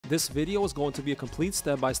This video is going to be a complete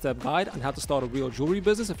step-by-step guide on how to start a real jewelry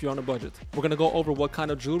business if you're on a budget. We're going to go over what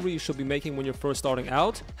kind of jewelry you should be making when you're first starting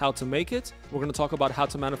out, how to make it. We're going to talk about how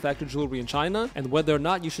to manufacture jewelry in China and whether or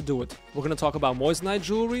not you should do it. We're going to talk about moissanite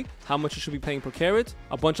jewelry, how much you should be paying per carat,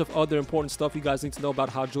 a bunch of other important stuff you guys need to know about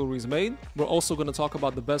how jewelry is made. We're also going to talk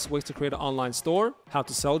about the best ways to create an online store, how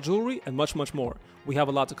to sell jewelry, and much more. We have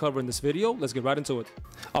a lot to cover in this video. Let's get right into it.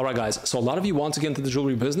 Alright guys, so a lot of you want to get into the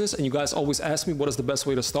jewelry business and you guys always ask me what is the best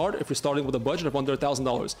way to start if you're starting with a budget of under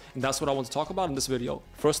 $1,000. And that's what I want to talk about in this video.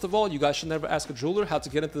 First of all, you guys should never ask a jeweler how to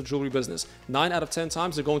get into the jewelry business. 9 out of 10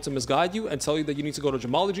 times they're going to misguide you and tell you that you need to go to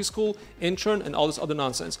gemology school, intern, and all this other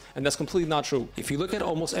nonsense. And that's completely not true. If you look at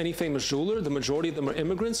almost any famous jeweler, the majority of them are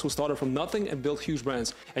immigrants who started from nothing and built huge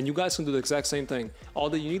brands. And you guys can do the exact same thing. All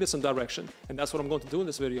that you need is some direction. And that's what I'm going to do in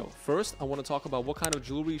this video. First, I want to talk about what kind of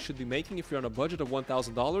jewelry you should be making if you're on a budget of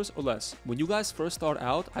 $1,000 or less. When you guys first start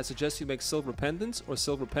out, I suggest you make silver pendants or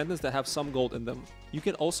silver pendants that have some gold in them. You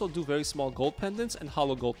can also do very small gold pendants and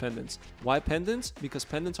hollow gold pendants. Why pendants? Because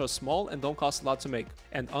pendants are small and don't cost a lot to make.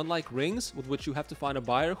 And unlike rings, with which you have to find a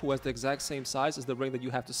buyer who has the exact same size as the ring that you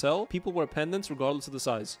have to sell, people wear pendants regardless of the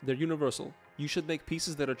size. They're universal. You should make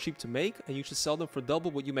pieces that are cheap to make and you should sell them for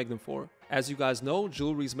double what you make them for. As you guys know,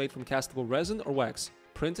 jewelry is made from castable resin or wax.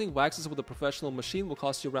 Printing waxes with a professional machine will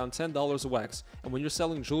cost you around $10 a wax, and when you're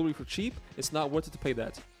selling jewelry for cheap, it's not worth it to pay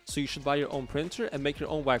that. So you should buy your own printer and make your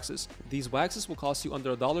own waxes. These waxes will cost you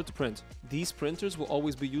under $1 to print. These printers will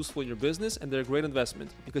always be useful in your business and they're a great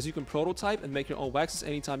investment because you can prototype and make your own waxes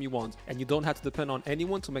anytime you want, and you don't have to depend on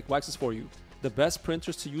anyone to make waxes for you. The best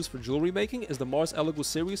printers to use for jewelry making is the Mars Elegoo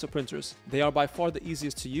series of printers. They are by far the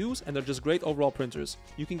easiest to use and they're just great overall printers.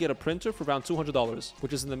 You can get a printer for around $200,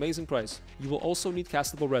 which is an amazing price. You will also need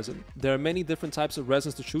castable resin. There are many different types of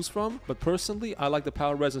resins to choose from, but personally I like the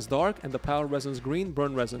Power Resins Dark and the Power Resins Green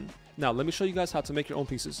Burn Resin. Now let me show you guys how to make your own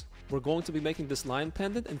pieces. We're going to be making this lion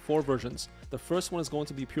pendant in 4 versions. The first one is going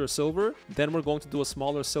to be pure silver, then we're going to do a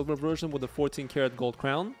smaller silver version with a 14 karat gold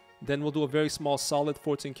crown. Then we'll do a very small solid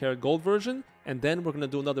 14 karat gold version, and then we're going to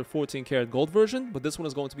do another 14 karat gold version, but this one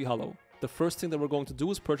is going to be hollow. The first thing that we're going to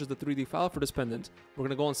do is purchase the 3D file for this pendant. We're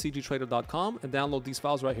going to go on cgtrader.com and download these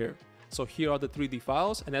files right here. So here are the 3D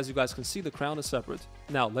files, and as you guys can see, the crown is separate.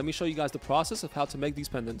 Now let me show you guys the process of how to make these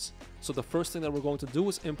pendants. So the first thing that we're going to do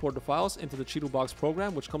is import the files into the 𝐶hitubox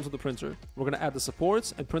program, which comes with the printer. We're going to add the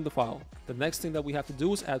supports and print the file. The next thing that we have to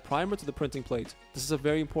do is add primer to the printing plate. This is a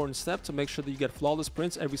very important step to make sure that you get flawless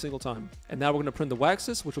prints every single time. And now we're going to print the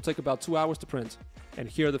waxes, which will take about 2 hours to print. And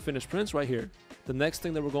here are the finished prints right here. The next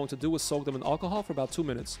thing that we're going to do is soak them in alcohol for about 2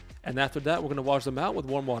 minutes. And after that, we're going to wash them out with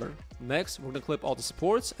warm water. Next, we're going to clip all the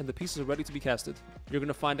supports and the pieces are ready to be casted. You're going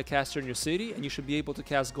to find a caster in your city and you should be able to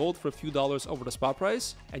cast gold for a few dollars over the spot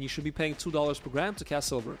price, and you should be paying $2 per gram to cast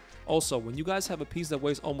silver. Also, when you guys have a piece that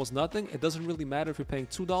weighs almost nothing, it doesn't really matter if you're paying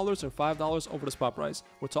 $2 or $5 over the spot price.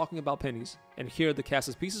 We're talking about pennies. And here are the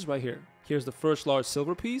casted pieces right here. Here's the first large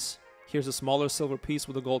silver piece. Here's a smaller silver piece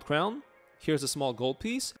with a gold crown. Here's a small gold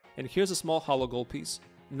piece, and here's a small hollow gold piece.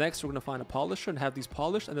 Next, we're going to find a polisher and have these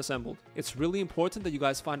polished and assembled. It's really important that you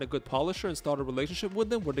guys find a good polisher and start a relationship with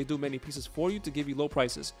them where they do many pieces for you to give you low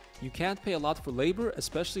prices. You can't pay a lot for labor,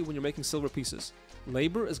 especially when you're making silver pieces.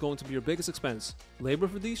 Labor is going to be your biggest expense. Labor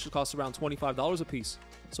for these should cost around $25 a piece.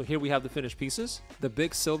 So here we have the finished pieces. The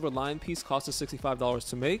big silver lion piece cost us $65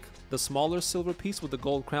 to make. The smaller silver piece with the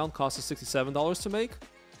gold crown cost us $67 to make.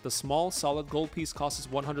 The small solid gold piece cost us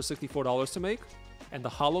 $164 to make. And the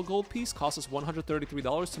hollow gold piece costs us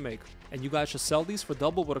 $133 to make. And you guys should sell these for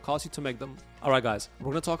double what it costs you to make them. Alright guys, we're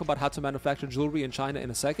going to talk about how to manufacture jewelry in China in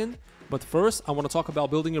a second, but first I want to talk about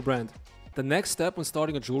building your brand. The next step when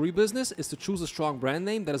starting a jewelry business is to choose a strong brand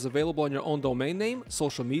name that is available on your own domain name,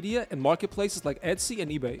 social media, and marketplaces like Etsy and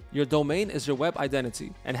eBay. Your domain is your web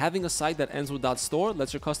identity, and having a site that ends with .store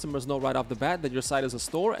lets your customers know right off the bat that your site is a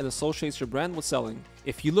store and associates your brand with selling.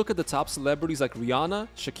 If you look at the top celebrities like Rihanna,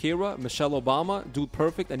 Shakira, Michelle Obama, Dude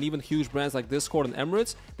Perfect, and even huge brands like Discord and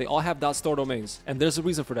Emirates, they all have .store domains. And there's a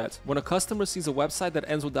reason for that. When a customer sees a website that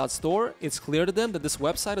ends with .store, it's clear to them that this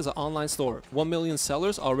website is an online store. 1 million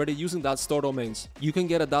sellers are already using .store domains. You can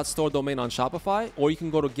get a .store domain on Shopify, or you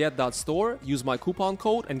can go to get.store, use my coupon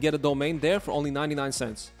code, and get a domain there for only 99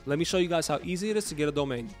 cents. Let me show you guys how easy it is to get a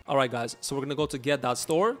domain. Alright guys, so we're going to go to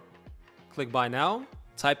get.store, click buy now,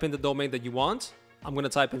 type in the domain that you want. I'm going to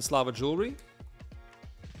type in 𝐶𝐶 Jewelry.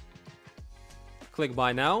 Click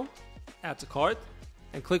buy now, add to cart,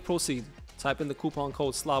 and click proceed. Type in the coupon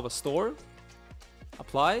code 𝐶𝐶 Store,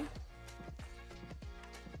 apply,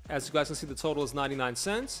 As you guys can see, the total is 99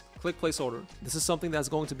 cents. Click place order. This is something that's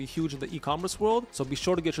going to be huge in the e-commerce world, so be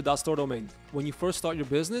sure to get your .store domain. When you first start your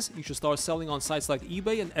business, you should start selling on sites like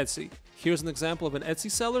eBay and Etsy. Here's an example of an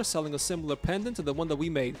Etsy seller selling a similar pendant to the one that we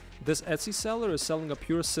made. This Etsy seller is selling a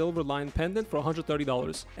pure silver lined pendant for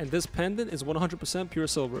 $130, and this pendant is 100% pure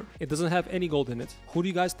silver. It doesn't have any gold in it. Who do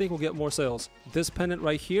you guys think will get more sales? This pendant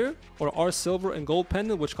right here, or our silver and gold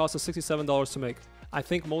pendant, which cost us $67 to make? I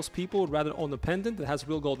think most people would rather own a pendant that has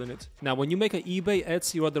real gold in it. Now, when you make an eBay,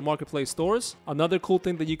 Etsy, or other marketplace stores, another cool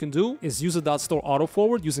thing that you can do is use a .store auto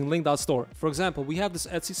forward using link.store. For example, we have this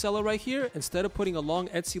Etsy seller right here. Instead of putting a long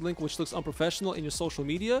Etsy link which looks unprofessional in your social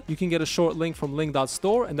media, you can get a short link from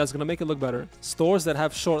link.store, and that's going to make it look better. Stores that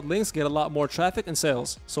have short links get a lot more traffic and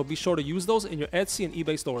sales, so be sure to use those in your Etsy and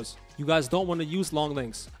eBay stores. You guys don't want to use long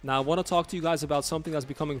links. Now, I want to talk to you guys about something that's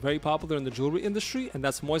becoming very popular in the jewelry industry, and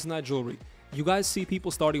that's moissanite jewelry. You guys see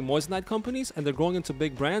people starting moissanite companies, and they're growing into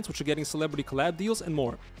big brands which are getting celebrity collab deals and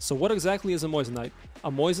more. So what exactly is a moissanite?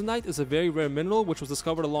 A moissanite is a very rare mineral which was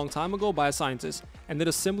discovered a long time ago by a scientist, and it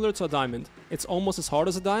is similar to a diamond. It's almost as hard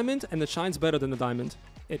as a diamond, and it shines better than a diamond.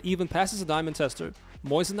 It even passes a diamond tester.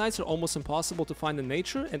 Moissanites are almost impossible to find in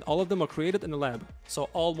nature, and all of them are created in a lab. So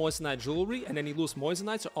all moissanite jewelry and any loose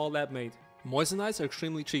moissanites are all lab made. Moissanites are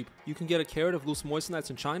extremely cheap. You can get a carat of loose moissanites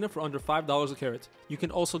in China for under $5 a carat. You can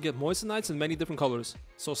also get moissanites in many different colors.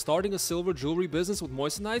 So starting a silver jewelry business with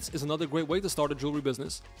moissanites is another great way to start a jewelry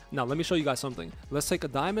business. Now let me show you guys something. Let's take a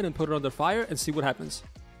diamond and put it under fire and see what happens.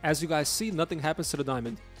 As you guys see, nothing happens to the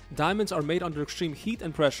diamond. Diamonds are made under extreme heat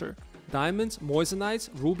and pressure. Diamonds, moissanites,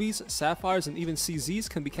 rubies, sapphires, and even CZs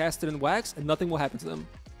can be casted in wax and nothing will happen to them.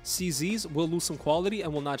 CZs will lose some quality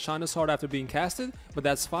and will not shine as hard after being casted, but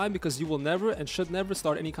that's fine because you will never and should never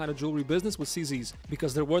start any kind of jewelry business with CZs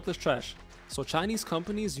because they're worthless trash. So Chinese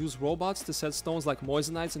companies use robots to set stones like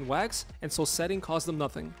moissanites in wax, and so setting costs them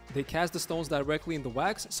nothing. They cast the stones directly in the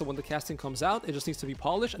wax, so when the casting comes out, it just needs to be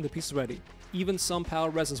polished and the piece is ready. Even some powder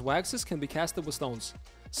resins waxes can be casted with stones.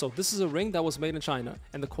 So this is a ring that was made in China,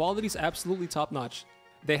 and the quality is absolutely top notch.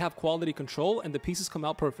 They have quality control and the pieces come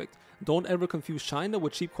out perfect. Don't ever confuse China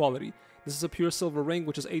with cheap quality. This is a pure silver ring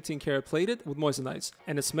which is 18 karat plated with moissanites,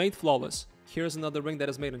 and it's made flawless. Here's another ring that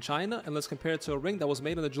is made in China, and let's compare it to a ring that was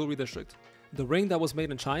made in the jewelry district. The ring that was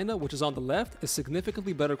made in China, which is on the left, is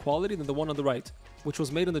significantly better quality than the one on the right, which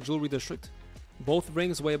was made in the jewelry district. Both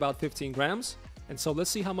rings weigh about 15 grams, and so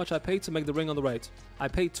let's see how much I paid to make the ring on the right. I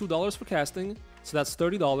paid $2 for casting, so that's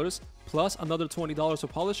 $30, plus another $20 for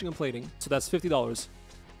polishing and plating, so that's $50.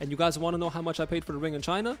 And you guys want to know how much I paid for the ring in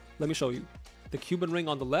China? Let me show you. The Cuban ring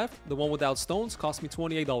on the left, the one without stones, cost me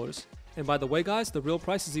 $28. And by the way guys, the real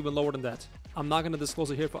price is even lower than that. I'm not going to disclose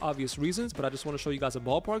it here for obvious reasons, but I just want to show you guys a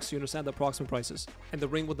ballpark so you understand the approximate prices. And the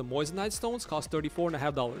ring with the moissanite stones cost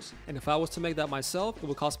 $34.50. And if I was to make that myself, it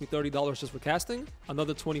would cost me $30 just for casting,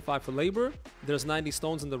 another $25 for labor. There's 90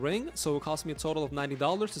 stones in the ring, so it would cost me a total of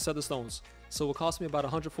 $90 to set the stones. So it would cost me about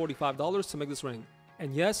 $145 to make this ring.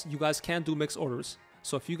 And yes, you guys can do mixed orders.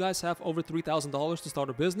 So if you guys have over $3,000 to start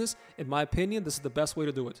a business, in my opinion, this is the best way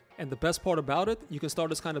to do it. And the best part about it, you can start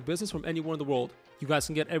this kind of business from anywhere in the world. You guys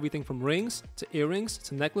can get everything from rings, to earrings,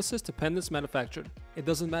 to necklaces, to pendants manufactured. It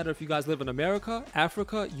doesn't matter if you guys live in America,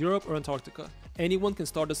 Africa, Europe, or Antarctica. Anyone can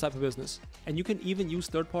start this type of business. And you can even use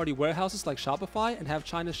third-party warehouses like Shopify and have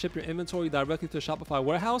China ship your inventory directly to a Shopify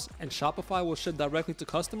warehouse, and Shopify will ship directly to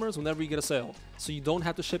customers whenever you get a sale. So you don't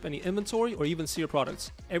have to ship any inventory or even see your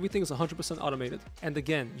products. Everything is 100% automated. And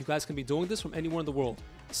again, you guys can be doing this from anywhere in the world.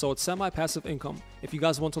 So it's semi-passive income. If you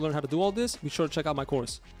guys want to learn how to do all this, be sure to check out my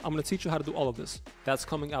course. I'm going to teach you how to do all of this. That's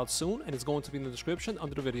coming out soon, and it's going to be in the description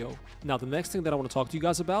under the video. Now, the next thing that I want to talk to you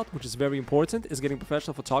guys about, which is very important, is getting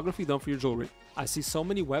professional photography done for your jewelry. I see so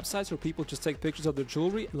many websites where people just take pictures of their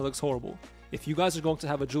jewelry and it looks horrible. If you guys are going to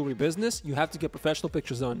have a jewelry business, you have to get professional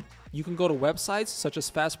pictures done. You can go to websites such as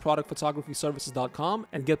fastproductphotographyservices.com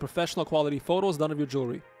and get professional quality photos done of your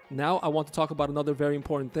jewelry. Now, I want to talk about another very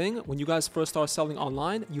important thing. When you guys first start selling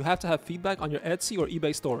online, you have to have feedback on your Etsy or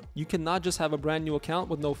eBay store. You cannot just have a brand new account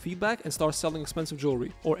with no feedback and start selling expensive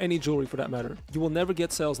jewelry, or any jewelry for that matter. You will never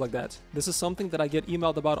get sales like that. This is something that I get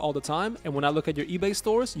emailed about all the time, and when I look at your eBay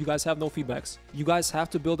stores, you guys have no feedbacks. You guys have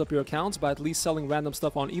to build up your accounts by at least selling random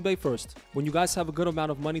stuff on eBay first. When you guys have a good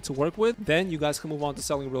amount of money to work with, then you guys can move on to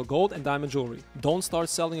selling real gold and diamond jewelry. Don't start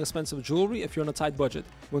selling expensive jewelry if you're on a tight budget.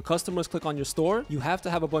 When customers click on your store, you have to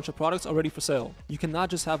have a bunch of products already for sale. You cannot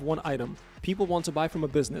just have one item. People want to buy from a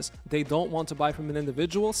business. They don't want to buy from an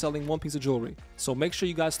individual selling one piece of jewelry. So make sure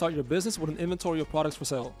you guys start your business with an inventory of products for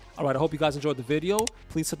sale. Alright, I hope you guys enjoyed the video.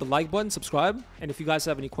 Please hit the like button, subscribe, and if you guys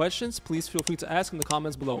have any questions, please feel free to ask in the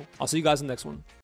comments below. I'll see you guys in the next one.